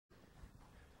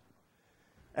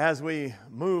As we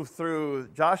move through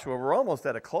Joshua, we're almost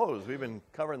at a close. We've been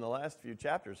covering the last few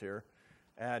chapters here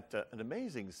at an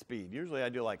amazing speed. Usually I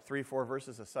do like 3-4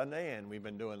 verses a Sunday, and we've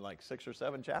been doing like 6 or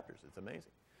 7 chapters. It's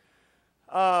amazing.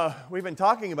 We've been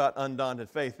talking about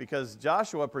undaunted faith because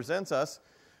Joshua presents us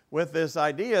with this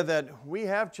idea that we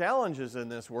have challenges in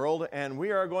this world, and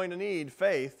we are going to need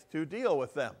faith to deal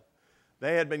with them.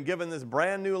 They had been given this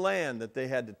brand new land that they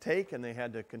had to take, and they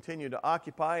had to continue to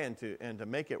occupy and to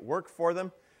make it work for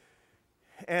them.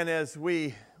 And as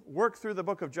we work through the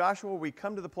book of Joshua, we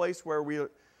come to the place where we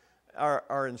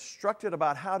are instructed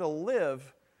about how to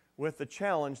live with the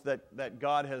challenge that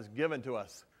God has given to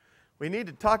us. We need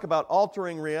to talk about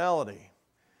altering reality,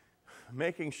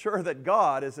 making sure that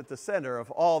God is at the center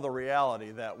of all the reality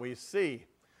that we see.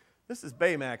 This is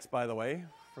Baymax, by the way,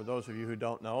 for those of you who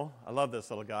don't know. I love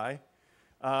this little guy.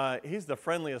 He's the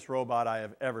friendliest robot I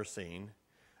have ever seen.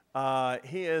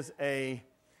 He is a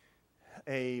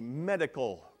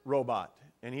medical robot,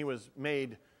 and he was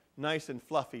made nice and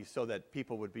fluffy so that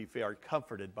people would be very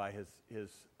comforted by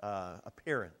his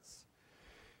appearance.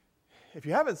 If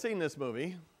you haven't seen this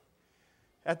movie,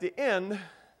 at the end,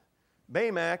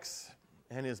 Baymax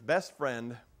and his best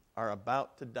friend are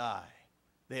about to die.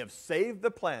 They have saved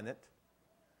the planet,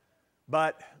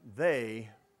 but they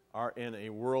are in a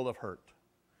world of hurt.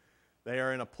 They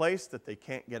are in a place that they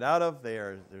can't get out of.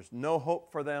 There's no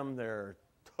hope for them. They're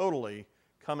totally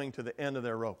coming to the end of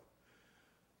their rope.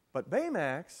 But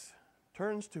Baymax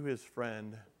turns to his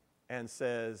friend and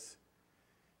says,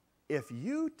 "If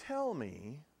you tell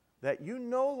me that you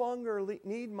no longer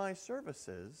need my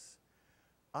services,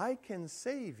 I can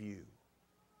save you."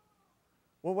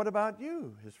 "Well, what about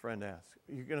you?" his friend asks.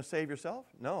 "Are you going to save yourself?"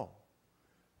 "No,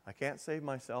 I can't save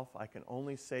myself. I can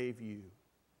only save you."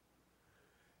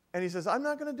 And he says, "I'm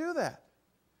not going to do that."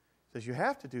 He says, "You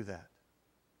have to do that.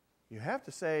 You have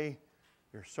to say,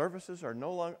 your services are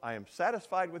no longer, I am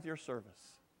satisfied with your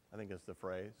service," I think is the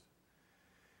phrase.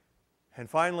 And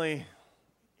finally,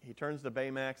 he turns to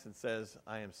Baymax and says,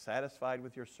 "I am satisfied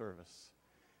with your service."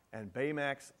 And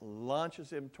Baymax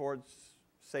launches him towards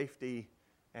safety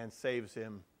and saves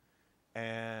him,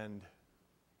 and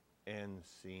end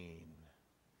scene.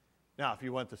 Now, if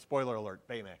you want the spoiler alert,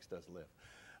 Baymax does live.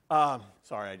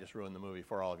 Sorry, I just ruined the movie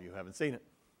for all of you who haven't seen it.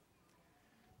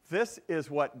 This is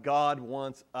what God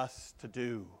wants us to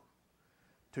do,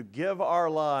 to give our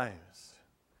lives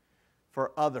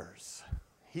for others.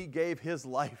 He gave his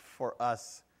life for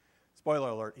us. Spoiler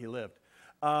alert, he lived.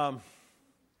 And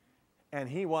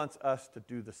he wants us to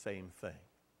do the same thing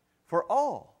for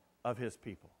all of his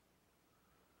people.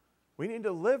 We need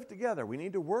to live together. We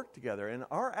need to work together. And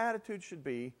our attitude should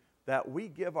be that we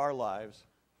give our lives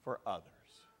for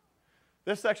others.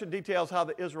 This section details how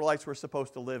the Israelites were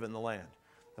supposed to live in the land.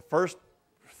 The first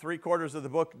 3/4 of the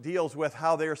book deals with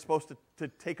how they are supposed to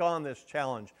take on this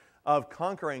challenge of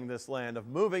conquering this land, of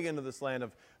moving into this land,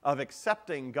 of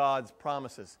accepting God's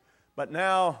promises. But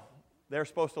now they're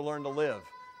supposed to learn to live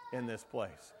in this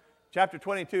place. Chapter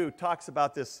 22 talks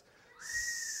about this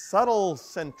subtle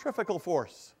centrifugal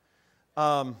force.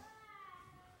 I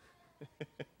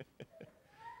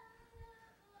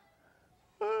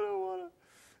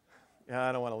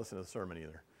don't want to listen to the sermon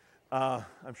either.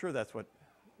 I'm sure that's what,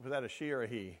 was that a she or a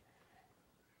he?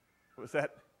 Was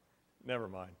that, never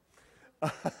mind.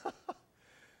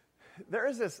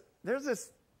 There's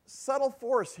this subtle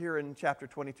force here in chapter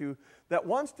 22 that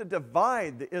wants to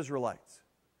divide the Israelites.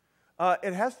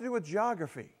 It has to do with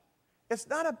geography. It's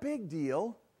not a big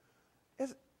deal,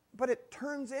 but it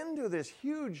turns into this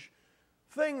huge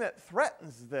thing that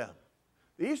threatens them.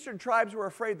 The eastern tribes were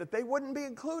afraid that they wouldn't be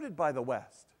included by the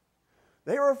west.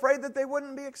 They were afraid that they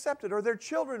wouldn't be accepted or their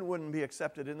children wouldn't be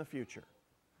accepted in the future.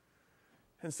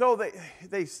 And so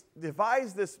they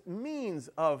devised this means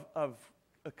of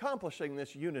accomplishing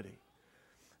this unity.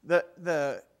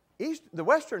 The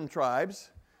western tribes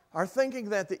are thinking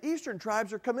that the eastern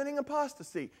tribes are committing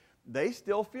apostasy. They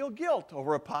still feel guilt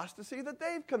over apostasy that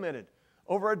they've committed,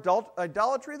 over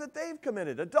idolatry that they've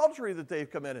committed, adultery that they've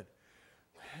committed.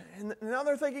 And now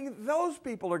they're thinking those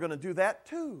people are going to do that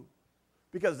too,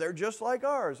 because they're just like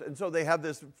ours. And so they have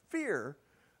this fear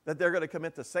that they're going to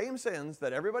commit the same sins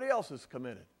that everybody else has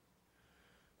committed.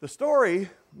 The story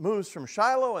moves from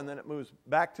Shiloh, and then it moves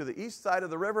back to the east side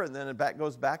of the river, and then it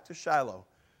goes back to Shiloh.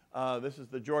 This is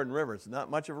the Jordan River. It's not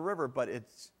much of a river, but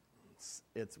it's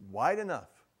wide enough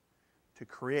to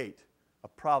create a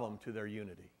problem to their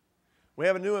unity. We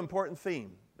have a new important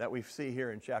theme that we see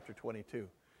here in chapter 22,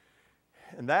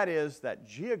 and that is that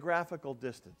geographical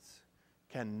distance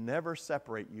can never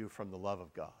separate you from the love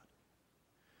of God.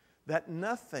 That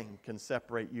nothing can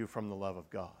separate you from the love of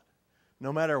God.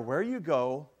 No matter where you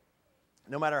go,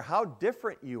 no matter how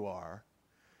different you are,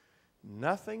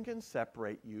 nothing can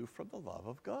separate you from the love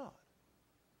of God.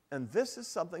 And this is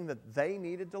something that they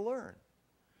needed to learn.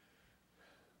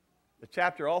 The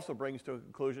chapter also brings to a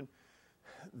conclusion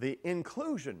the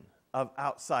inclusion of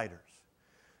outsiders.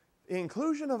 The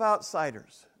inclusion of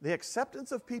outsiders, the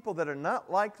acceptance of people that are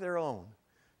not like their own,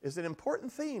 is an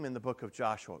important theme in the book of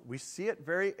Joshua. We see it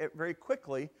very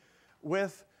quickly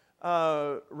with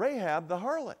Rahab the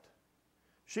harlot.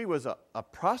 She was a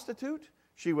prostitute,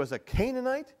 she was a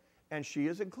Canaanite, and she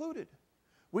is included.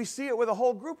 We see it with a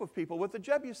whole group of people, with the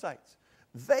Jebusites.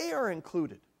 They are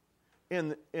included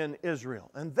in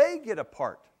Israel, and they get a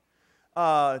part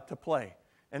to play.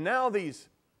 And now these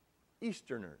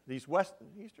Easterners, these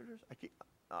Easterners,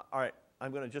 all right,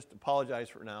 I'm going to just apologize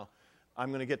for now. I'm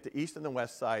going to get the east and the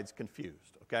west sides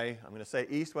confused, okay? I'm going to say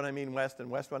east when I mean west and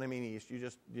west when I mean east. You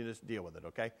just deal with it,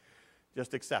 okay?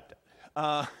 Just accept it.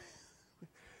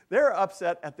 They're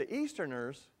upset at the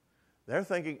Easterners. They're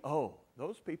thinking, oh,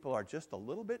 those people are just a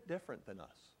little bit different than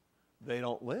us. They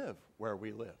don't live where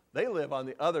we live. They live on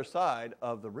the other side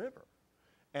of the river.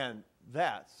 And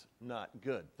that's not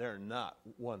good. They're not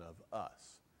one of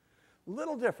us.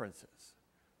 Little differences.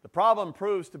 The problem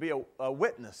proves to be a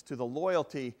witness to the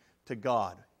loyalty to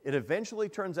God. It eventually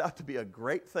turns out to be a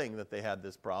great thing that they had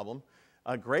this problem,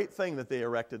 a great thing that they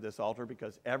erected this altar,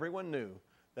 because everyone knew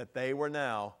that they were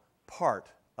now part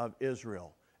of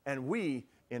Israel. And we,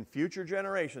 in future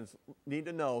generations, need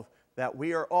to know that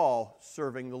we are all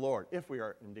serving the Lord, if we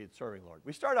are indeed serving the Lord.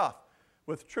 We start off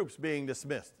with troops being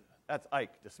dismissed. That's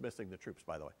Ike dismissing the troops,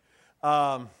 by the way.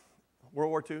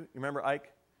 World War II, you remember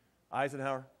Ike?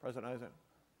 Eisenhower, President Eisenhower?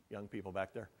 Young people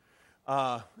back there.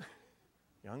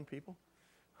 Young people?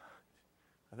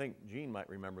 I think Gene might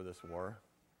remember this war,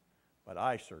 but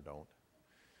I sure don't.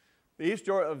 The East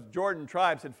of Jordan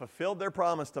tribes had fulfilled their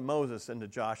promise to Moses and to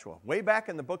Joshua. Way back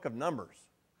in the book of Numbers,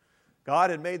 God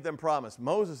had made them promise,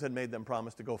 Moses had made them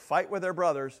promise to go fight with their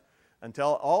brothers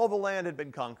until all the land had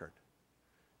been conquered.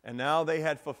 And now they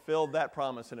had fulfilled that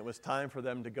promise, and it was time for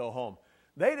them to go home.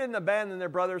 They didn't abandon their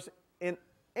brothers in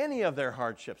any of their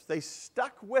hardships. They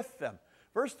stuck with them.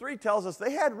 Verse 3 tells us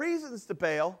they had reasons to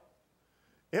bail.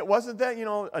 It wasn't that,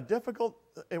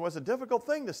 it was a difficult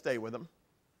thing to stay with them.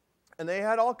 And they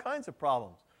had all kinds of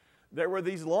problems. There were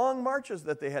these long marches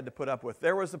that they had to put up with.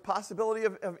 There was the possibility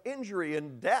of injury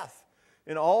and death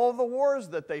in all the wars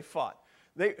that they fought.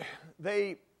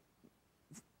 They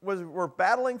were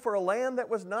battling for a land that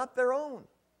was not their own.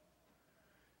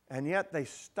 And yet they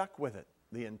stuck with it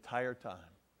the entire time.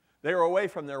 They were away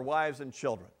from their wives and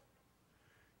children.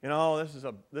 This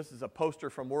is a poster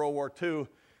from World War II,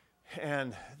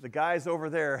 and the guys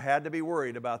over there had to be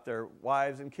worried about their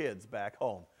wives and kids back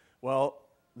home. Well,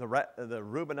 the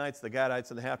Reubenites, the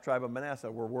Gadites, and the half-tribe of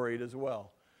Manasseh were worried as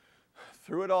well.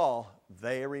 Through it all,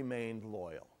 they remained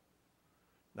loyal.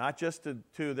 Not just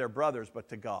to their brothers, but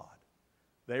to God.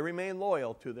 They remained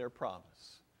loyal to their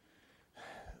promise.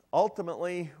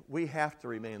 Ultimately, we have to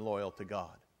remain loyal to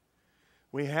God.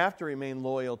 We have to remain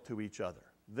loyal to each other.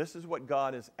 This is what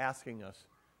God is asking us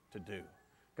to do.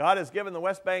 God has given the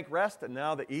West Bank rest, and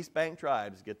now the East Bank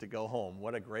tribes get to go home.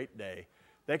 What a great day.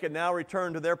 They can now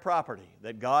return to their property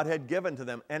that God had given to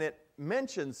them. And it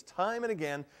mentions time and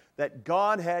again that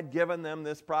God had given them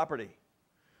this property.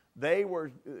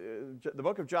 The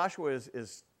book of Joshua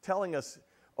is telling us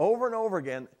over and over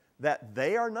again that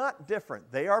they are not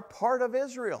different. They are part of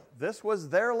Israel. This was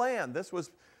their land. This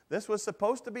was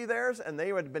supposed to be theirs, and they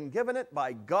had been given it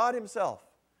by God himself.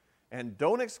 And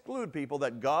don't exclude people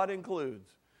that God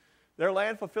includes. Their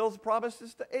land fulfills the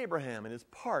promises to Abraham and is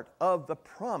part of the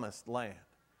promised land.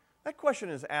 That question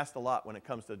is asked a lot when it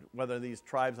comes to whether these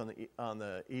tribes on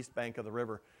the east bank of the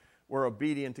river were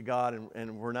obedient to God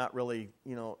and were not really,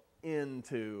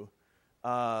 into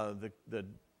the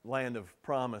land of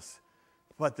promise.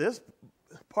 But this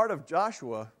part of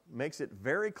Joshua makes it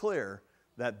very clear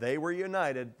that they were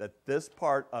united, that this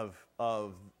part of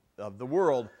the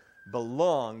world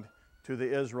belonged to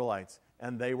the Israelites,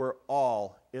 and they were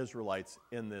all Israelites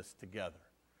in this together.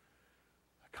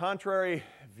 A contrary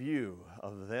view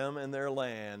of them and their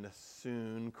land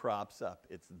soon crops up.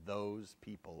 It's those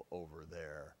people over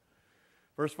there.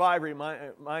 Verse 5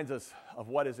 reminds us of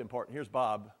what is important. Here's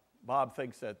Bob. Bob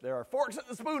thinks that there are forks in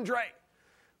the spoon tray.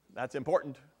 That's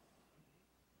important.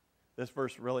 This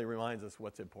verse really reminds us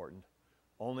what's important.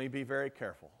 Only be very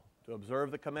careful to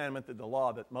observe the commandment and the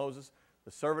law that Moses,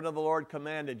 the servant of the Lord,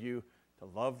 commanded you to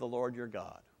love the Lord your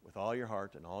God with all your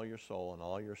heart and all your soul and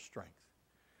all your strength,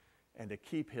 and to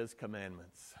keep his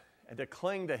commandments, and to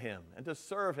cling to him, and to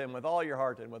serve him with all your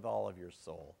heart and with all of your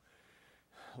soul.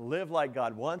 live like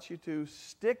God wants you to,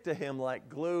 stick to Him like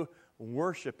glue,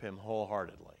 worship Him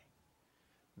wholeheartedly.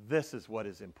 This is what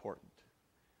is important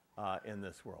in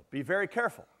this world. Be very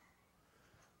careful.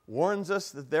 Warns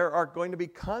us that there are going to be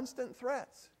constant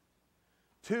threats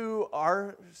to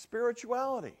our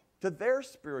spirituality, to their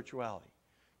spirituality.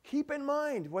 Keep in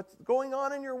mind what's going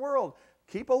on in your world.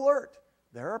 Keep alert.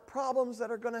 There are problems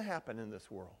that are going to happen in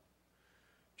this world.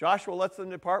 Joshua lets them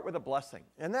depart with a blessing,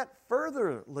 and that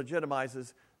further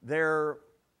legitimizes their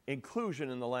inclusion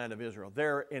in the land of Israel,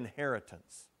 their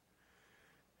inheritance.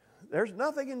 There's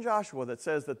nothing in Joshua that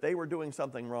says that they were doing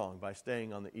something wrong by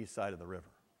staying on the east side of the river.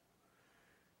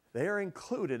 They are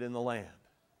included in the land.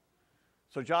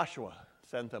 So Joshua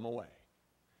sent them away.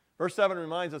 Verse 7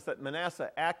 reminds us that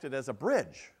Manasseh acted as a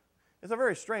bridge. It's a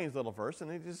very strange little verse,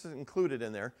 and it just is included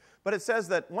in there. But it says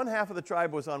that one half of the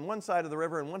tribe was on one side of the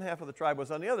river, and one half of the tribe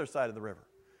was on the other side of the river.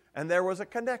 And there was a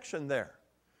connection there.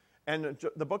 And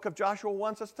the book of Joshua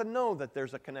wants us to know that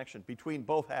there's a connection between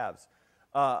both halves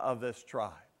of this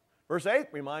tribe. Verse 8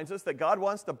 reminds us that God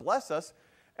wants to bless us,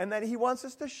 and that He wants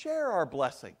us to share our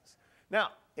blessings. Now,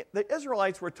 the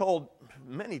Israelites were told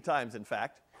many times, in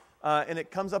fact, and it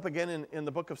comes up again in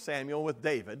the book of Samuel with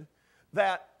David,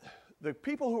 that the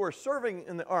people who were serving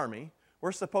in the army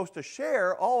were supposed to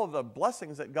share all of the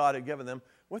blessings that God had given them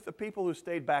with the people who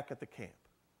stayed back at the camp.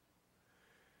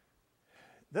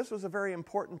 This was a very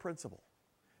important principle,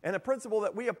 and a principle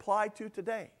that we apply to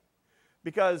today.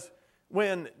 Because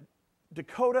when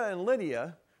Dakota and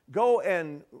Lydia go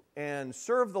and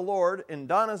serve the Lord in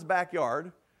Donna's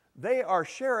backyard, they are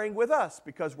sharing with us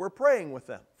because we're praying with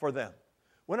them, for them.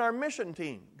 When our mission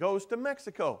team goes to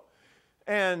Mexico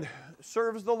and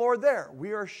serves the Lord there,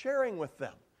 we are sharing with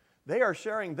them. They are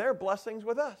sharing their blessings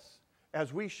with us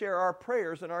as we share our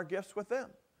prayers and our gifts with them.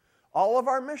 All of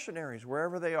our missionaries,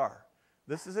 wherever they are,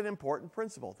 this is an important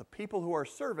principle. The people who are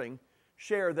serving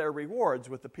share their rewards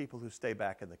with the people who stay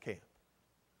back in the camp.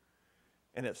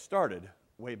 And it started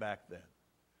way back then.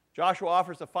 Joshua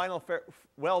offers a final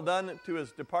well done to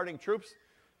his departing troops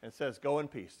and says, "Go in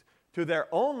peace to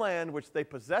their own land, which they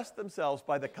possessed themselves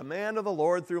by the command of the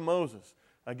Lord through Moses."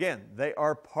 Again, they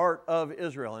are part of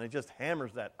Israel, and it just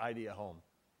hammers that idea home.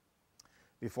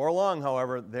 Before long,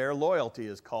 however, their loyalty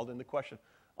is called into question.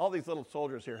 All these little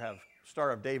soldiers here have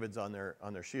Star of David's on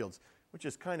their shields, which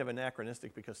is kind of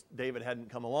anachronistic because David hadn't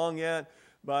come along yet,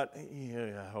 but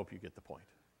I hope you get the point.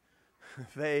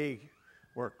 They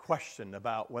were questioned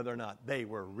about whether or not they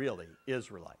were really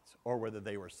Israelites or whether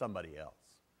they were somebody else.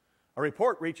 A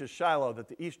report reaches Shiloh that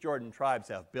the East Jordan tribes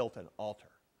have built an altar.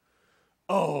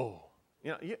 Oh,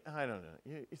 I don't know.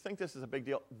 You think this is a big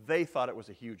deal? They thought it was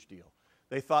a huge deal.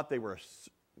 They thought they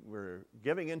were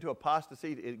giving into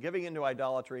apostasy, giving into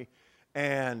idolatry,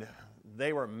 and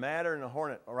they were madder than a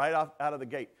hornet right out of the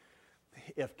gate.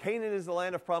 If Canaan is the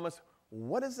land of promise,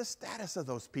 what is the status of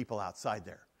those people outside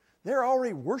there? They're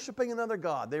already worshiping another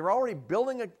god. They were already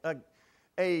building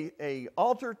a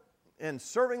altar and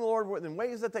serving the Lord in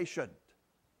ways that they shouldn't.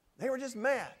 They were just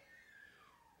mad.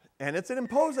 And it's an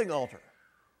imposing altar.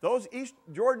 Those East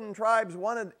Jordan tribes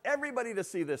wanted everybody to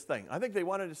see this thing. I think they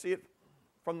wanted to see it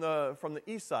from the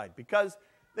east side because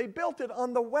they built it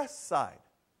on the west side,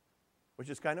 which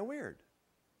is kind of weird.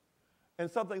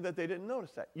 And something that they didn't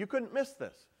notice that. You couldn't miss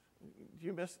this. Do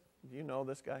you know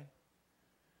this guy?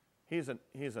 He's a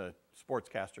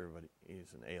sportscaster, but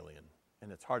he's an alien.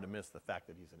 And it's hard to miss the fact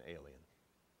that he's an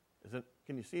alien.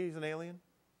 Can you see he's an alien?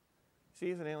 See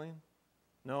he's an alien?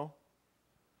 No?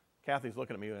 Kathy's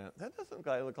looking at me going, that doesn't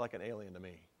look like an alien to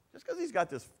me. Just because he's got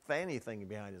this fanny thing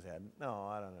behind his head. No,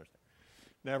 I don't understand.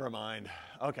 Never mind.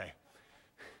 Okay.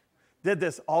 Did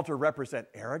this altar represent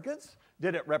arrogance?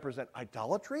 Did it represent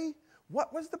idolatry?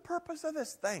 What was the purpose of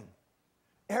this thing?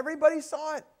 Everybody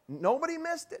saw it. Nobody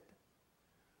missed it.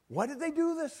 What did they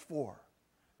do this for?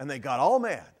 And they got all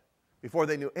mad. Before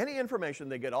they knew any information,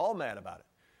 they get all mad about it.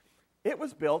 It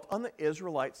was built on the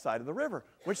Israelite side of the river,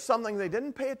 which is something they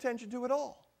didn't pay attention to at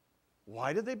all.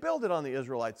 Why did they build it on the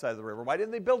Israelite side of the river? Why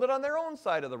didn't they build it on their own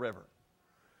side of the river?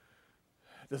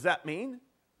 Does that mean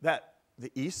that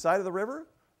the east side of the river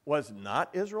was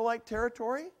not Israelite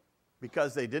territory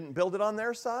because they didn't build it on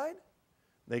their side?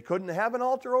 They couldn't have an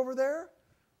altar over there?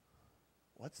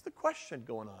 What's the question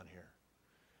going on here?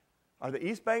 Are the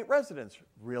East Bank residents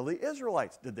really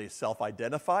Israelites? Did they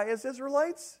self-identify as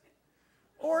Israelites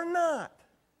or not?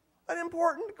 An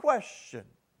important question.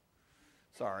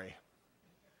 Sorry.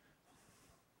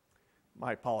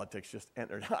 My politics just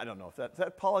entered. I don't know if that's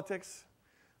that politics.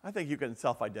 I think you can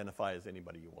self-identify as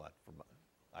anybody you want.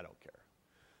 I don't care.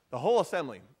 The whole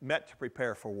assembly met to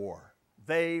prepare for war.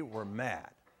 They were mad.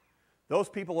 Those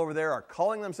people over there are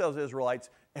calling themselves Israelites,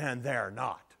 and they're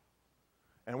not.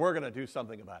 And we're going to do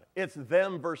something about it. It's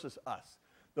them versus us.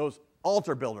 Those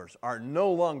altar builders are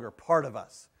no longer part of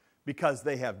us because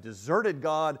they have deserted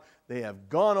God, they have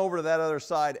gone over to that other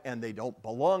side, and they don't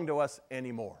belong to us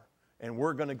anymore. And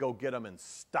we're going to go get them and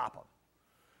stop them.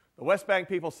 The West Bank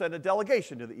people sent a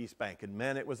delegation to the East Bank, and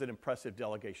man, it was an impressive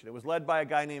delegation. It was led by a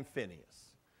guy named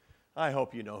Phineas. I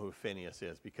hope you know who Phineas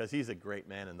is, because he's a great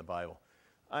man in the Bible.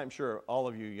 I'm sure all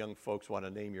of you young folks want to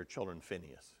name your children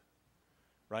Phineas,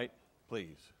 right?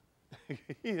 Please.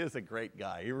 He is a great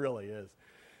guy. He really is.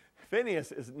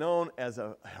 Phineas is known as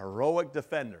a heroic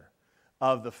defender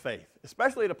of the faith,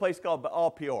 especially at a place called Baal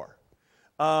Peor,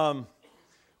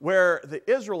 where the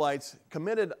Israelites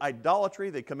committed idolatry,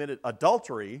 they committed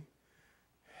adultery,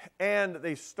 and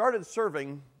they started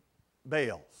serving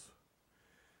Baals.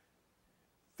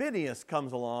 Phineas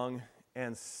comes along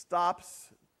and stops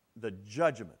the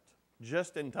judgment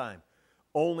just in time.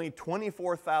 Only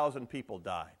 24,000 people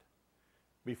died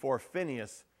before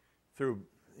Phineas, through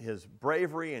his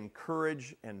bravery and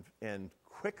courage and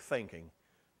quick thinking,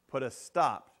 put a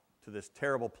stop to this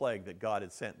terrible plague that God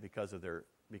had sent because of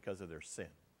their sin.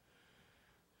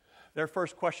 Their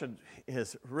first question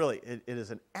is really, it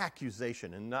is an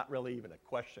accusation and not really even a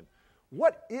question.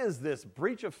 What is this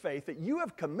breach of faith that you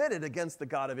have committed against the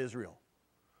God of Israel?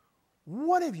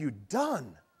 What have you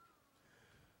done?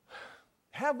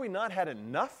 Have we not had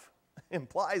enough?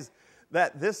 Implies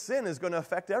that this sin is going to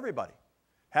affect everybody.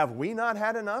 Have we not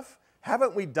had enough?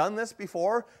 Haven't we done this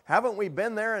before? Haven't we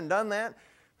been there and done that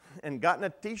and gotten a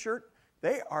t-shirt?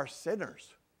 They are sinners,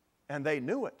 and they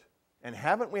knew it. And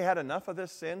haven't we had enough of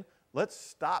this sin? Let's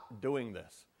stop doing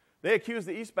this. They accused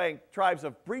the East Bank tribes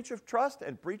of breach of trust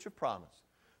and breach of promise.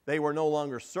 They were no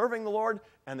longer serving the Lord,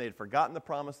 and they had forgotten the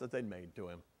promise that they'd made to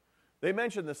him. They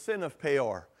mentioned the sin of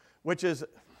Peor, which is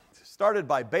started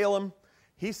by Balaam.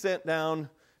 He sent down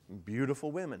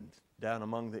beautiful women down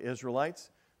among the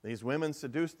Israelites. These women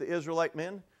seduced the Israelite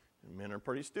men. And men are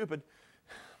pretty stupid.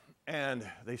 And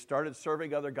they started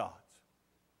serving other gods.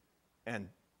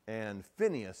 And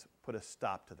Phineas put a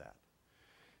stop to that.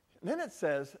 And then it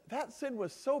says, that sin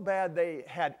was so bad they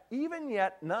had even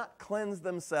yet not cleansed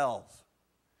themselves.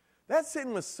 That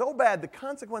sin was so bad, the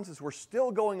consequences were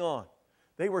still going on.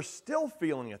 They were still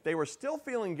feeling it. They were still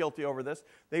feeling guilty over this.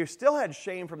 They still had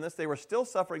shame from this. They were still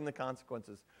suffering the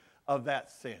consequences of that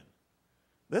sin.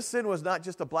 This sin was not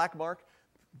just a black mark.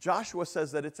 Joshua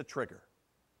says that it's a trigger.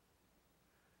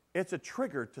 It's a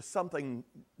trigger to something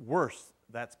worse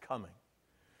that's coming.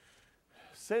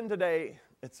 Sin today,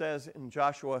 it says in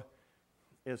Joshua,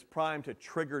 is primed to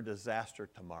trigger disaster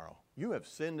tomorrow. You have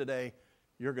sinned today,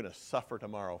 you're going to suffer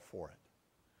tomorrow for it.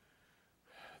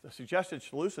 The suggested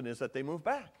solution is that they move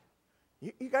back.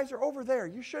 You guys are over there.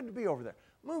 You shouldn't be over there.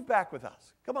 Move back with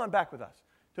us. Come on back with us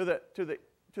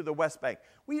to the West Bank.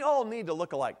 We all need to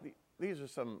look alike. These are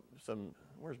some.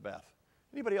 Where's Beth?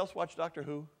 Anybody else watch Doctor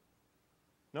Who?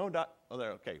 No, oh,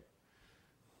 there. Okay.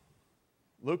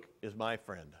 Luke is my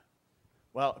friend.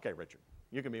 Well, okay, Richard,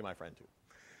 you can be my friend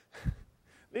too.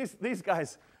 These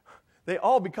guys, they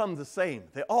all become the same.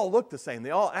 They all look the same.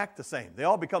 They all act the same. They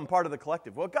all become part of the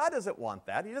collective. Well, God doesn't want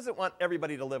that. He doesn't want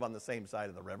everybody to live on the same side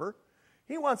of the river.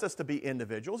 He wants us to be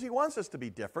individuals. He wants us to be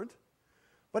different.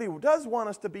 But he does want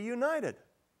us to be united.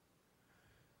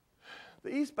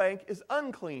 The East Bank is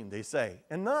unclean, they say,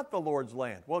 and not the Lord's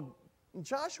land. Well,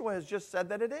 Joshua has just said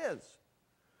that it is.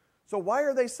 So why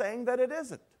are they saying that it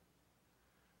isn't?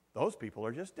 Those people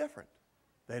are just different.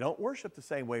 They don't worship the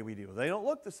same way we do. They don't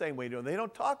look the same way we do. They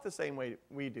don't talk the same way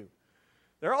we do.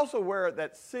 They're also aware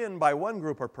that sin by one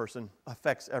group or person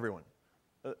affects everyone.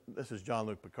 This is John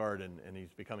Luke Picard, and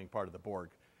he's becoming part of the Borg.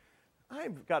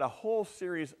 I've got a whole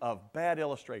series of bad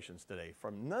illustrations today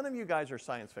from none of you guys are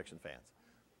science fiction fans.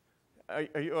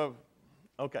 Are you?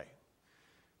 Okay.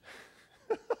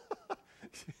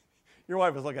 Your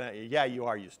wife is looking at you. Yeah, you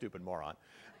are, you stupid moron.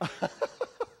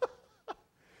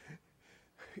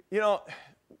 You know,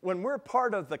 when we're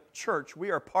part of the church, we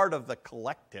are part of the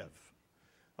collective.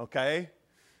 Okay?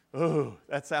 Ooh,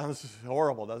 that sounds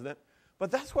horrible, doesn't it?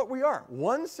 But that's what we are.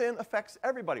 One sin affects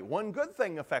everybody. One good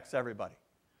thing affects everybody.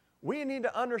 We need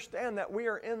to understand that we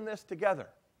are in this together.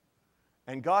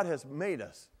 And God has made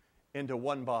us into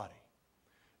one body.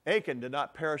 Achan did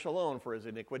not perish alone for his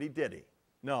iniquity, did he?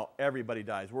 No, everybody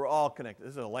dies. We're all connected.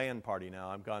 This is a LAN party now.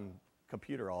 I've gone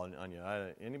computer all on you.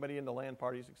 Anybody into LAN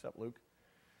parties except Luke?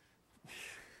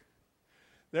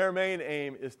 Their main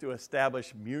aim is to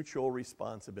establish mutual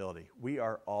responsibility. We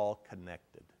are all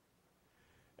connected.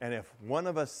 And if one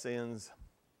of us sins,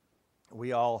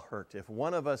 we all hurt. If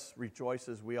one of us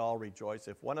rejoices, we all rejoice.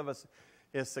 If one of us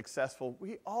is successful,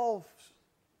 we all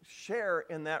share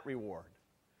in that reward.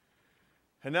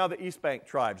 And now the East Bank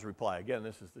tribes reply. Again,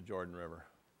 this is the Jordan River.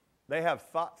 They have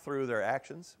thought through their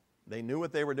actions. They knew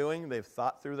what they were doing. They've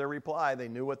thought through their reply. They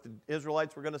knew what the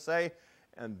Israelites were going to say,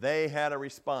 and they had a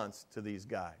response to these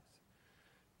guys.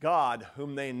 God,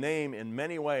 whom they name in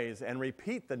many ways and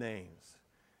repeat the names,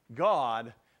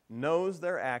 God knows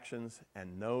their actions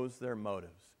and knows their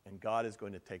motives, and God is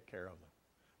going to take care of them.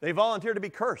 They volunteer to be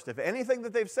cursed. If anything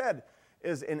that they've said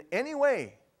is in any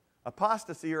way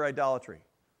apostasy or idolatry,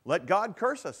 let God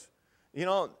curse us. You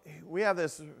know, we have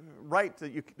this right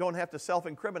that you don't have to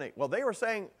self-incriminate. Well, they were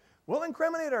saying, we'll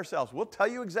incriminate ourselves. We'll tell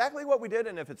you exactly what we did,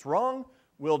 and if it's wrong,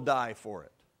 we'll die for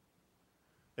it.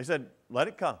 They said, let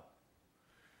it come.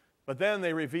 But then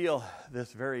they reveal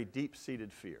this very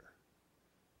deep-seated fear.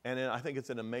 And I think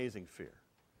it's an amazing fear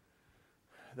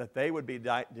that they would be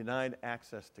denied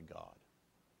access to God.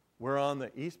 We're on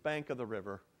the east bank of the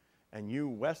river, and you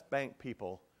West Bank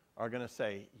people are going to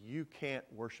say, you can't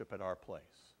worship at our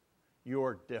place.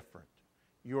 You're different.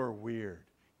 You're weird.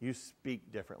 You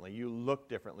speak differently. You look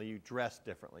differently. You dress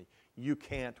differently. You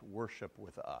can't worship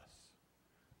with us.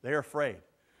 They're afraid.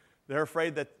 They're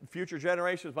afraid that future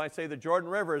generations might say the Jordan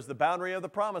River is the boundary of the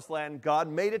promised land. God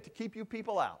made it to keep you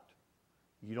people out.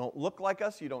 You don't look like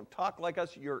us. You don't talk like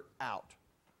us. You're out.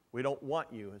 We don't want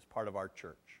you as part of our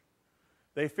church.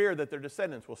 They fear that their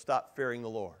descendants will stop fearing the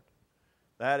Lord.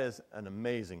 That is an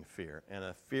amazing fear, and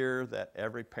a fear that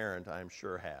every parent, I'm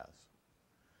sure, has,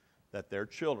 that their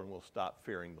children will stop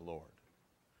fearing the Lord.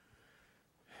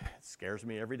 It scares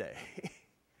me every day.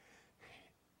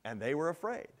 And they were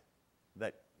afraid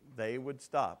that they would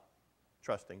stop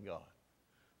trusting God.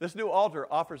 This new altar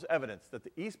offers evidence that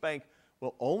the East Bank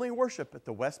will only worship at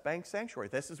the West Bank sanctuary.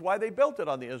 This is why they built it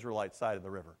on the Israelite side of the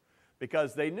river,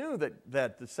 because they knew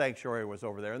that the sanctuary was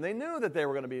over there, and they knew that they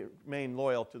were going to remain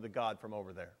loyal to the God from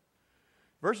over there.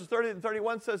 Verses 30 and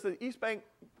 31 says the East Bank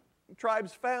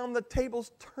tribes found the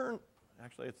tables turned.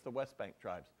 Actually, it's the West Bank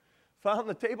tribes. Found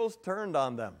the tables turned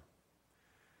on them.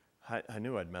 I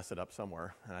knew I'd mess it up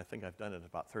somewhere, and I think I've done it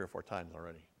about 3 or 4 times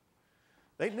already.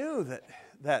 They knew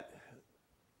that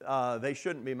they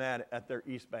shouldn't be mad at their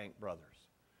East Bank brothers.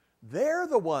 They're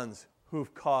the ones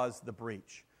who've caused the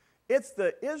breach. It's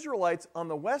the Israelites on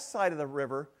the west side of the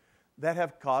river that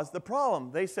have caused the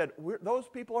problem. They said, those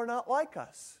people are not like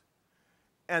us.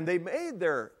 And they made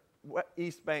their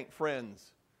East Bank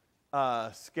friends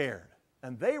scared.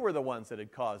 And they were the ones that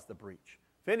had caused the breach.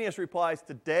 Phinehas replies,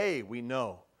 today we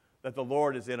know that the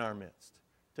Lord is in our midst.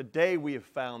 Today we have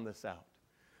found this out,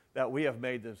 that we have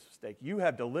made this mistake. You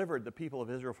have delivered the people of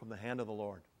Israel from the hand of the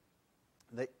Lord.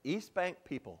 The East Bank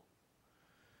people,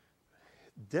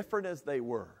 different as they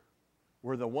were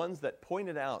the ones that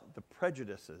pointed out the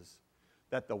prejudices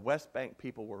that the West Bank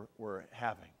people were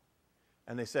having.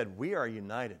 And they said, we are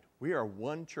united. We are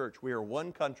one church. We are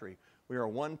one country. We are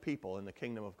one people in the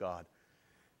kingdom of God.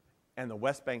 And the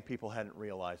West Bank people hadn't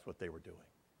realized what they were doing.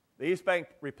 The East Bank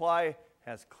reply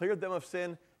has cleared them of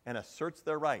sin and asserts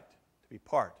their right to be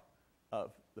part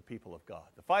of the people of God.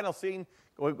 The final scene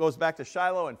goes back to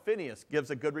Shiloh, and Phinehas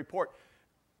gives a good report.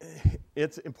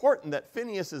 It's important that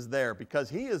Phinehas is there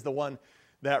because he is the one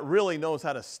that really knows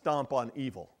how to stomp on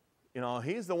evil. You know,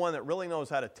 he's the one that really knows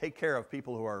how to take care of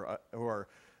people who are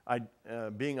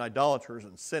being idolaters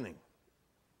and sinning.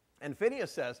 And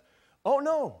Phinehas says, oh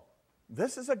no,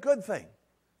 this is a good thing.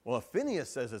 Well, if Phinehas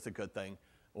says it's a good thing,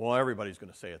 well, everybody's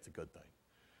going to say it's a good thing.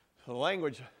 So the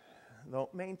language, though,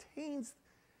 maintains.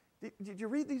 Did you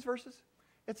read these verses?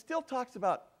 It still talks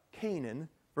about Canaan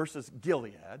versus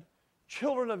Gilead,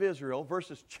 children of Israel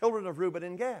versus children of Reuben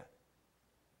and Gad.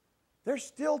 They're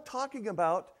still talking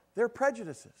about their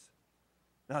prejudices.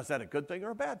 Now, is that a good thing or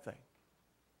a bad thing?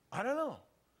 I don't know.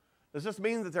 Does this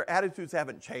mean that their attitudes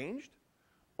haven't changed?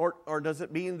 Or does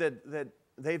it mean that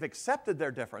they've accepted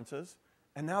their differences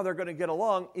and now they're going to get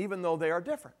along even though they are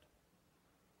different?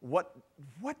 What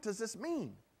does this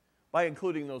mean by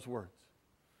including those words?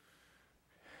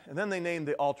 And then they named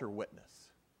the altar witness.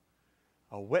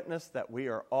 A witness that we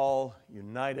are all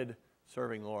united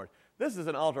serving the Lord. This is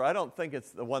an altar. I don't think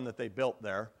it's the one that they built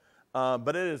there,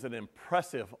 but it is an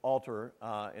impressive altar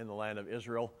in the land of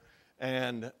Israel,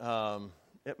 and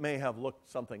it may have looked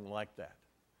something like that.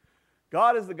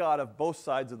 God is the God of both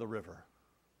sides of the river.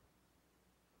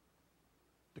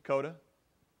 Dakota,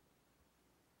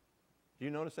 do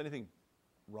you notice anything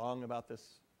wrong about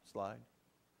this slide?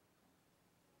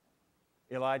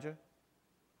 Elijah?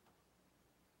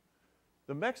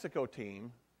 The Mexico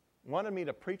team wanted me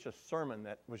to preach a sermon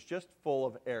that was just full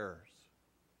of errors.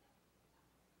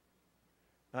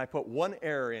 And I put one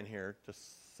error in here to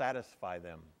satisfy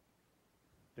them.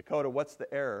 Dakota, what's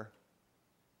the error?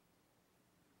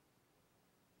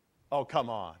 Oh, come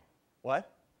on. What?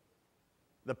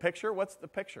 The picture? What's the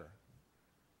picture?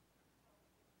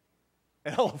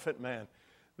 Elephant man.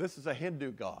 This is a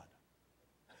Hindu god.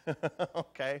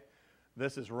 Okay?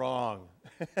 This is wrong.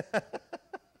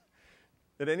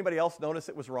 Did anybody else notice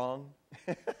it was wrong?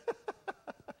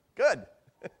 Good.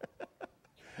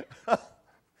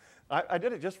 I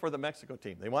did it just for the Mexico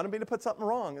team. They wanted me to put something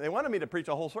wrong. They wanted me to preach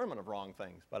a whole sermon of wrong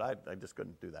things, but I just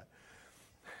couldn't do that.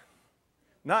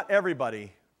 Not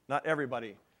everybody.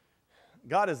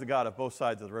 God is the God of both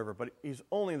sides of the river, but he's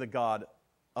only the God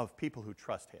of people who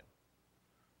trust him.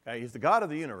 Okay? He's the God of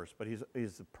the universe, but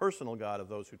he's the personal God of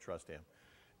those who trust him.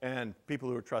 And people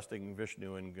who are trusting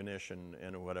Vishnu and Ganesh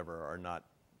and whatever are not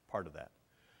part of that.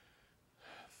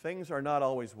 Things are not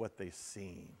always what they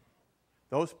seem.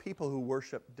 Those people who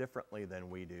worship differently than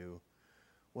we do,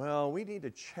 well, we need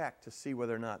to check to see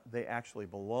whether or not they actually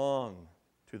belong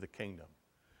to the kingdom,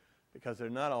 because they're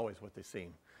not always what they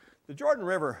seem. The Jordan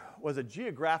River was a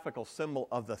geographical symbol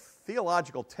of the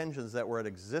theological tensions that were in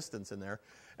existence in there.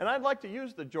 And I'd like to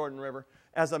use the Jordan River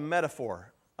as a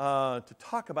metaphor to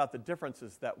talk about the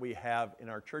differences that we have in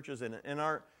our churches and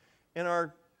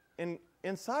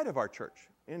inside of our church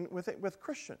with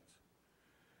Christians.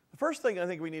 The first thing I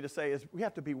think we need to say is we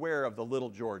have to beware of the little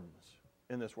Jordans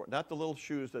in this world. Not the little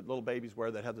shoes that little babies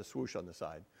wear that have the swoosh on the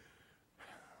side.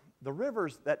 The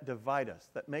rivers that divide us,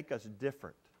 that make us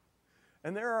different.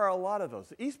 And there are a lot of those.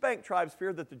 The East Bank tribes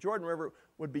feared that the Jordan River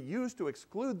would be used to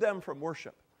exclude them from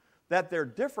worship, that their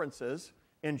differences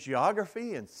in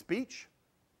geography and speech,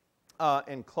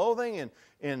 in clothing,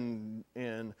 and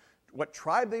in what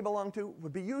tribe they belonged to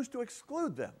would be used to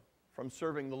exclude them from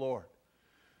serving the Lord.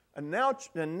 A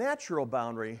natural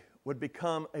boundary would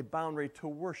become a boundary to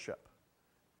worship,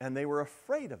 and they were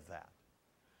afraid of that.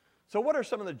 So what are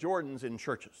some of the Jordans in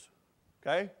churches?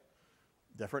 Okay?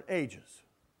 Different ages.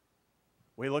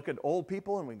 We look at old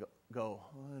people and we go,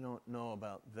 oh, I don't know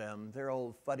about them. They're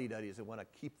old fuddy-duddies that want to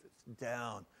keep this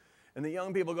down. And the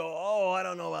young people go, oh, I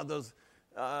don't know about those.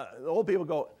 The old people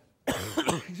go,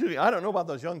 excuse me, I don't know about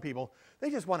those young people. They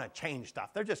just want to change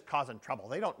stuff. They're just causing trouble.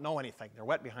 They don't know anything. They're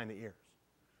wet behind the ears.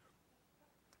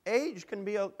 Age can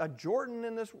be a Jordan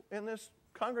in this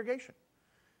congregation,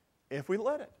 if we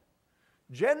let it.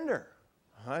 Gender.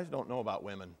 I don't know about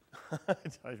women.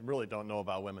 I really don't know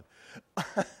about women.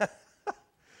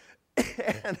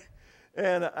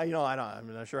 I'm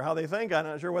not sure how they think. I'm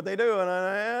not sure what they do, and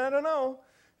I don't know.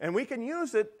 And we can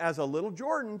use it as a little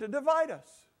Jordan to divide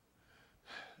us.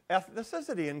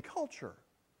 Ethnicity and culture.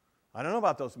 I don't know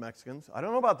about those Mexicans. I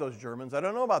don't know about those Germans. I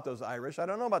don't know about those Irish. I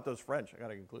don't know about those French. I got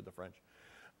to include the French.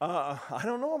 I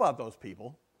don't know about those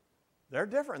people. They're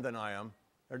different than I am.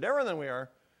 They're different than we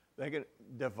are. They can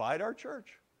divide our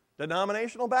church.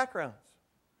 Denominational backgrounds.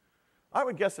 I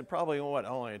would guess that probably,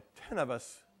 only 10 of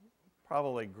us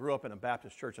probably grew up in a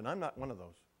Baptist church, and I'm not one of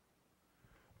those.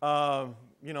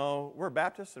 We're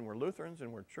Baptists, and we're Lutherans,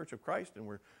 and we're Church of Christ, and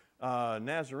we're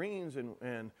Nazarenes,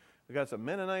 and we got some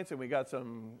Mennonites, and we got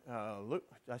some, did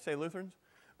I say Lutherans?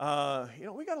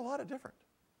 We got a lot of different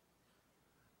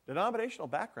denominational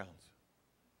backgrounds.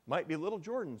 Might be little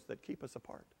Jordans that keep us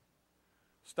apart.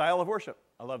 Style of worship.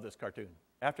 I love this cartoon.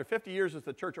 After 50 years as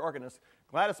the church organist,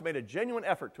 Gladys made a genuine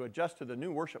effort to adjust to the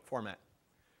new worship format.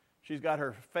 She's got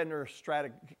her Fender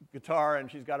Strata guitar, and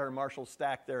she's got her Marshall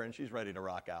stack there, and she's ready to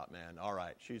rock out, man. All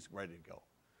right, she's ready to go.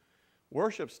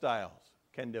 Worship styles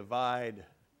can divide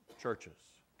churches,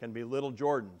 can be little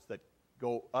Jordans that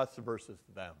go us versus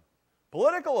them.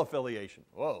 Political affiliation.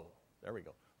 Whoa, there we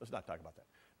go. Let's not talk about that.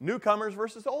 Newcomers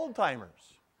versus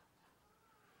old-timers.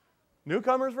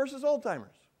 Newcomers versus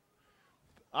old-timers.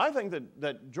 I think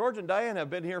that George and Diane have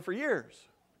been here for years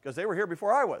because they were here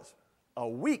before I was, a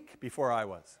week before I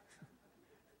was.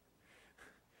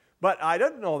 But I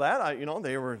didn't know that.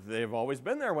 They've always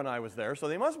been there when I was there, so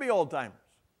they must be old-timers.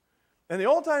 And the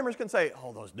old-timers can say,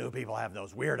 oh, those new people have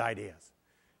those weird ideas.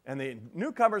 And the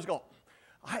newcomers go,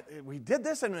 we did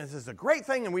this, and this is a great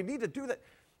thing, and we need to do that.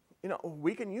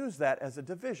 We can use that as a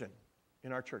division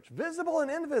in our church. Visible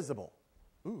and invisible.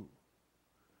 Ooh.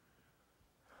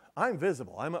 I'm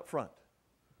visible. I'm up front.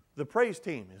 The praise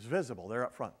team is visible. They're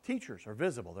up front. Teachers are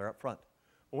visible. They're up front.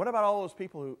 But what about all those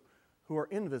people who are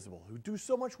invisible, who do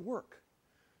so much work,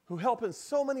 who help in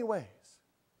so many ways?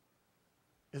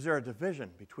 Is there a division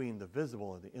between the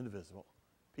visible and the invisible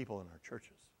people in our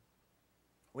churches?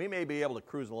 We may be able to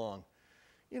cruise along,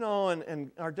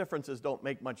 and our differences don't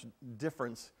make much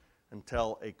difference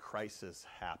until a crisis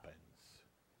happens.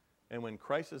 And when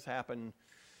crises happen,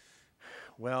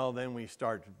 well, then we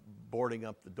start boarding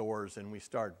up the doors and we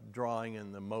start drawing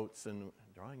in the moats and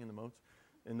drawing in the moats,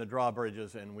 in the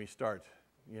drawbridges, and we start,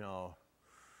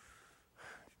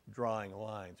 drawing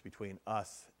lines between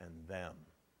us and them.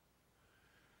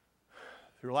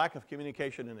 Through lack of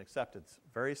communication and acceptance,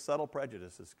 very subtle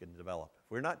prejudices can develop.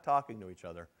 If we're not talking to each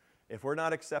other, if we're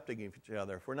not accepting each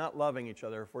other, if we're not loving each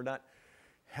other, if we're not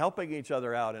helping each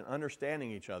other out and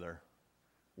understanding each other,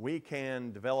 we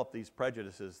can develop these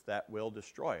prejudices that will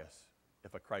destroy us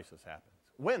if a crisis happens,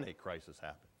 when a crisis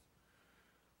happens.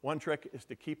 One trick is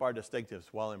to keep our distinctives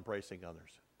while embracing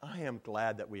others. I am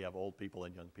glad that we have old people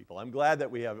and young people. I'm glad that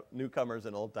we have newcomers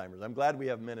and old-timers. I'm glad we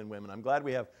have men and women. I'm glad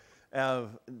we have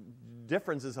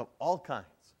differences of all kinds,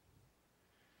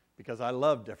 because I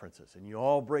love differences, and you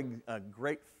all bring a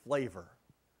great flavor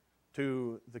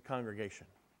to the congregation.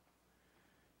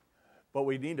 But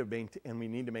we need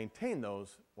to maintain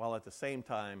those while at the same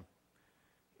time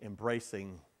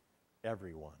embracing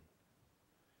everyone.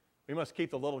 We must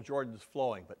keep the little Jordans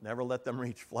flowing, but never let them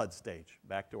reach flood stage.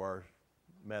 Back to our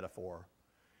metaphor.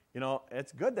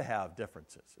 It's good to have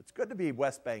differences. It's good to be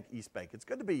West Bank, East Bank. It's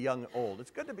good to be young, old.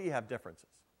 It's good to have differences.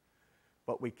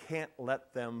 But we can't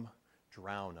let them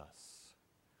drown us.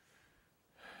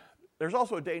 There's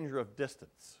also a danger of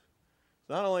distance. It's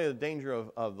not only the danger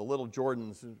of the little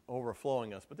Jordans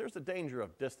overflowing us, but there's a danger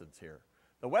of distance here.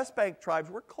 The West Bank tribes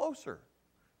were closer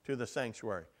to the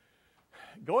sanctuary.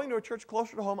 Going to a church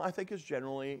closer to home, I think, is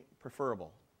generally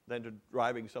preferable than to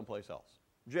driving someplace else,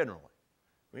 generally.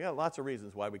 We have lots of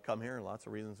reasons why we come here and lots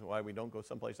of reasons why we don't go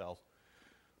someplace else.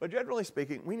 But generally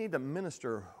speaking, we need to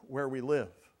minister where we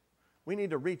live. We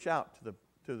need to reach out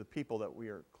to the people that we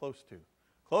are close to.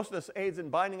 Closeness aids in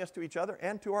binding us to each other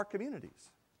and to our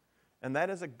communities. And that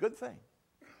is a good thing.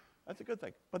 That's a good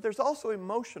thing. But there's also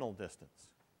emotional distance.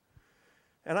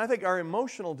 And I think our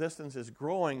emotional distance is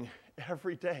growing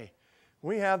every day.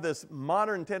 We have this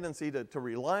modern tendency to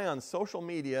rely on social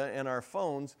media and our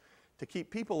phones to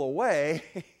keep people away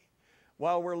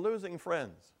while we're losing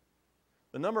friends.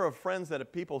 The number of friends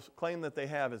that people claim that they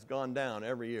have has gone down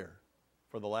every year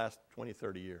for the last 20,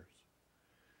 30 years.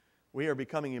 We are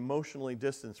becoming emotionally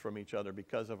distanced from each other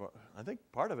because of, I think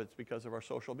part of it's because of our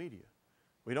social media.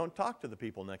 We don't talk to the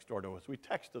people next door to us. We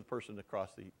text the person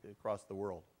across the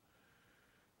world.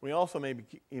 We also may be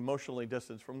emotionally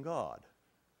distanced from God.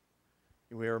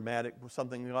 We are mad at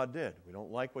something God did. We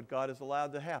don't like what God has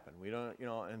allowed to happen. We don't,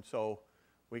 and so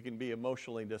we can be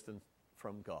emotionally distant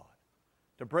from God.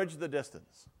 To bridge the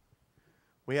distance,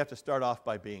 we have to start off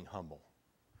by being humble.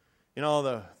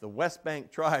 The West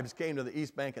Bank tribes came to the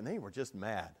East Bank and they were just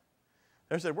mad.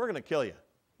 They said, "We're going to kill you.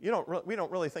 We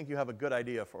don't really think you have a good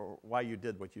idea for why you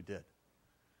did what you did."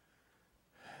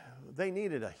 They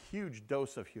needed a huge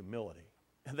dose of humility,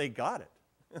 and they got it.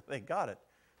 They got it.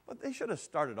 But they should have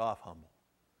started off humble.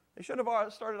 They should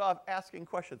have started off asking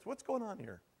questions. What's going on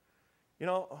here?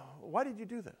 Why did you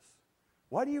do this?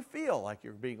 Why do you feel like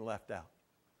you're being left out?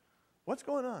 What's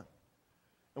going on?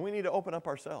 And we need to open up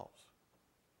ourselves.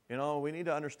 We need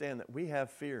to understand that we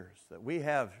have fears, that we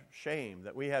have shame,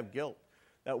 that we have guilt,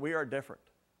 that we are different.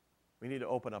 We need to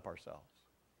open up ourselves.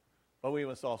 But we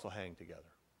must also hang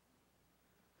together.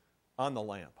 On the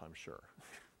lamp, I'm sure.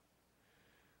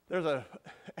 There's an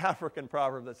African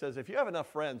proverb that says, if you have enough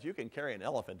friends, you can carry an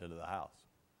elephant into the house.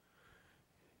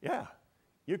 Yeah,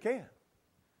 you can.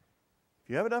 If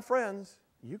you have enough friends,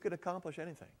 you could accomplish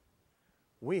anything.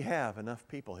 We have enough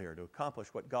people here to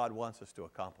accomplish what God wants us to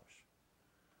accomplish.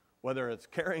 Whether it's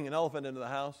carrying an elephant into the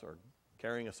house or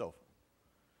carrying a sofa.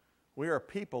 We are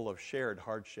people of shared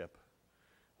hardship.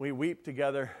 We weep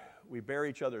together. We bear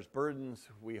each other's burdens.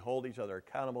 We hold each other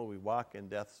accountable. We walk in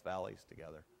death's valleys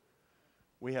together.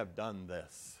 We have done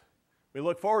this. We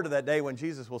look forward to that day when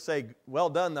Jesus will say,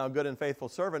 "Well done, thou good and faithful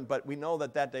servant," but we know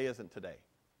that day isn't today.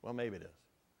 Well, maybe it is.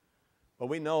 But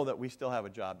we know that we still have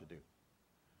a job to do.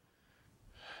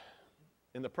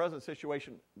 In the present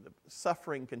situation, the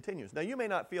suffering continues. Now, you may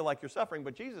not feel like you're suffering,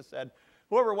 but Jesus said,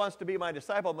 "Whoever wants to be my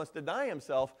disciple must deny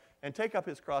himself and take up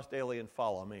his cross daily and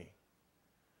follow me."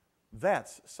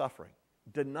 That's suffering,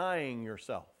 denying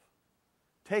yourself.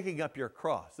 Taking up your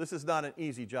cross. This is not an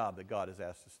easy job that God has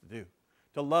asked us to do.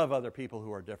 To love other people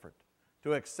who are different.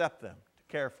 To accept them. To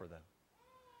care for them.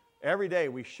 Every day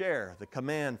we share the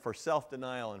command for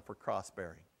self-denial and for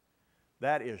cross-bearing.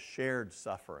 That is shared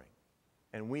suffering.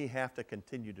 And we have to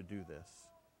continue to do this.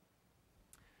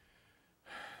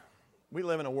 We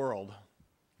live in a world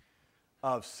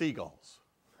of seagulls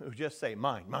who just say,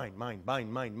 mine, mine, mine,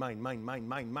 mine, mine, mine, mine, mine,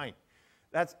 mine, mine.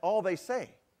 That's all they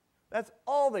say. That's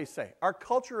all they say. Our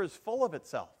culture is full of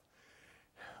itself.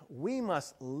 We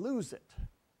must lose it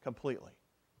completely.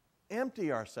 Empty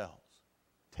ourselves.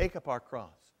 Take up our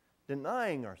cross.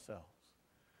 Denying ourselves.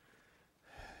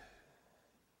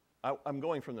 I'm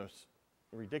going from the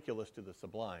ridiculous to the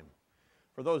sublime.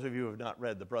 For those of you who have not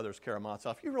read the Brothers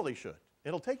Karamazov, you really should.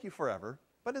 It'll take you forever,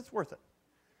 but it's worth it.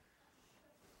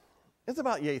 It's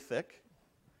about yay thick,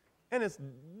 and it's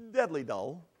deadly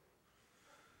dull.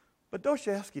 But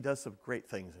Dostoevsky does some great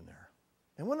things in there.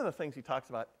 And one of the things he talks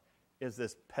about is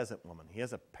this peasant woman. He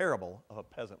has a parable of a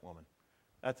peasant woman.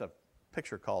 That's a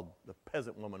picture called The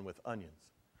Peasant Woman with Onions.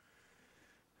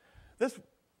 This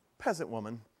peasant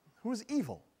woman, who is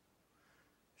evil,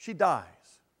 she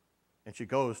dies, and she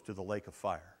goes to the lake of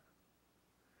fire.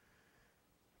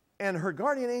 And her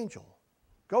guardian angel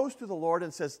goes to the Lord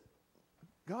and says,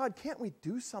 God, can't we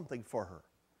do something for her?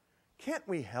 Can't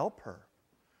we help her?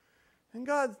 And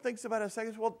God thinks about it a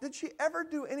second. Well, did she ever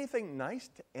do anything nice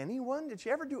to anyone? Did she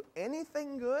ever do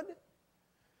anything good?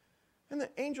 And the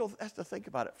angel has to think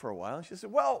about it for a while. And she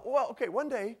said, well, okay, one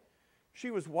day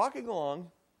she was walking along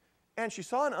and she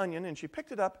saw an onion and she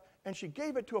picked it up and she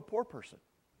gave it to a poor person.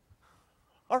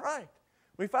 All right,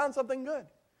 we found something good.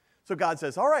 So God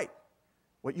says, all right,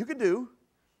 what you could do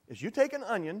is you take an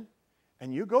onion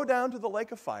and you go down to the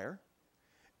lake of fire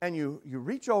and you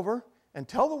reach over and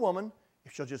tell the woman,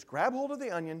 if she'll just grab hold of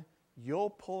the onion, you'll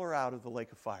pull her out of the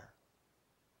lake of fire.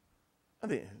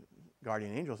 And the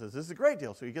guardian angel says, this is a great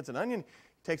deal. So he gets an onion,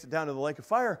 he takes it down to the lake of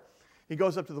fire. He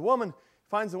goes up to the woman,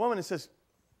 finds the woman and says,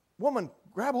 woman,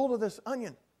 grab hold of this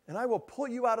onion and I will pull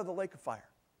you out of the lake of fire.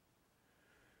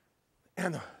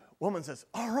 And the woman says,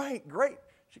 all right, great.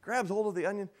 She grabs hold of the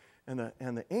onion and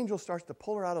the angel starts to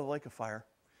pull her out of the lake of fire.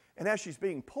 And as she's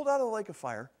being pulled out of the lake of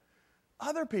fire,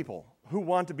 other people who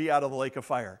want to be out of the lake of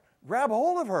fire grab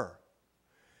hold of her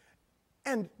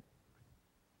and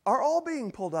are all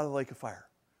being pulled out of the lake of fire.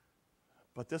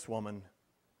 But this woman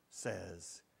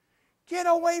says, get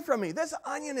away from me. This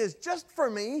onion is just for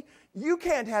me. You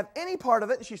can't have any part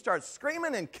of it. And she starts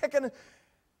screaming and kicking.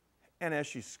 And as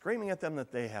she's screaming at them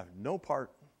that they have no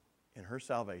part in her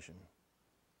salvation,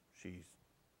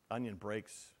 onion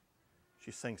breaks,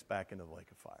 she sinks back into the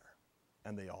lake of fire,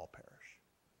 and they all perish.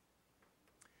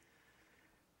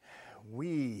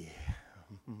 We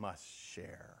must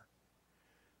share.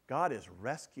 God is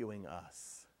rescuing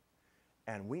us,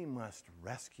 and we must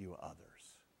rescue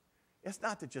others. It's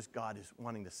not that just God is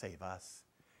wanting to save us.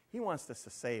 He wants us to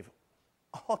save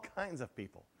all kinds of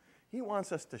people. He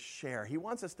wants us to share. He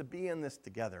wants us to be in this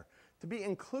together, to be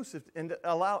inclusive, and to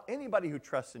allow anybody who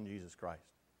trusts in Jesus Christ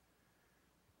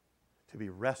to be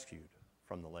rescued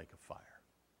from the lake of fire.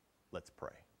 Let's pray.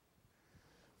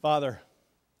 Father,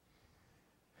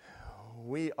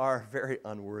 we are very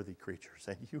unworthy creatures,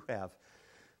 and you have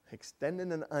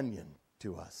extended an onion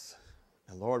to us.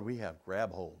 And Lord, we have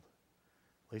grabbed hold.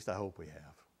 At least I hope we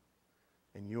have.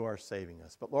 And you are saving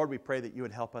us. But Lord, we pray that you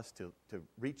would help us to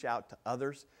reach out to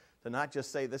others, to not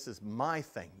just say, this is my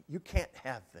thing. You can't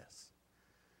have this.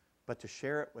 But to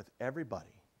share it with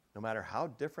everybody, no matter how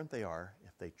different they are,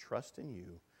 if they trust in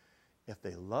you, if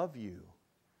they love you,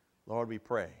 Lord, we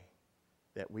pray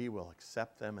that we will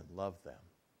accept them and love them.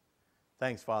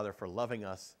 Thanks, Father, for loving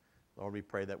us. Lord, we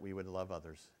pray that we would love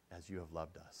others as you have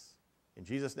loved us. In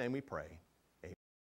Jesus' name we pray.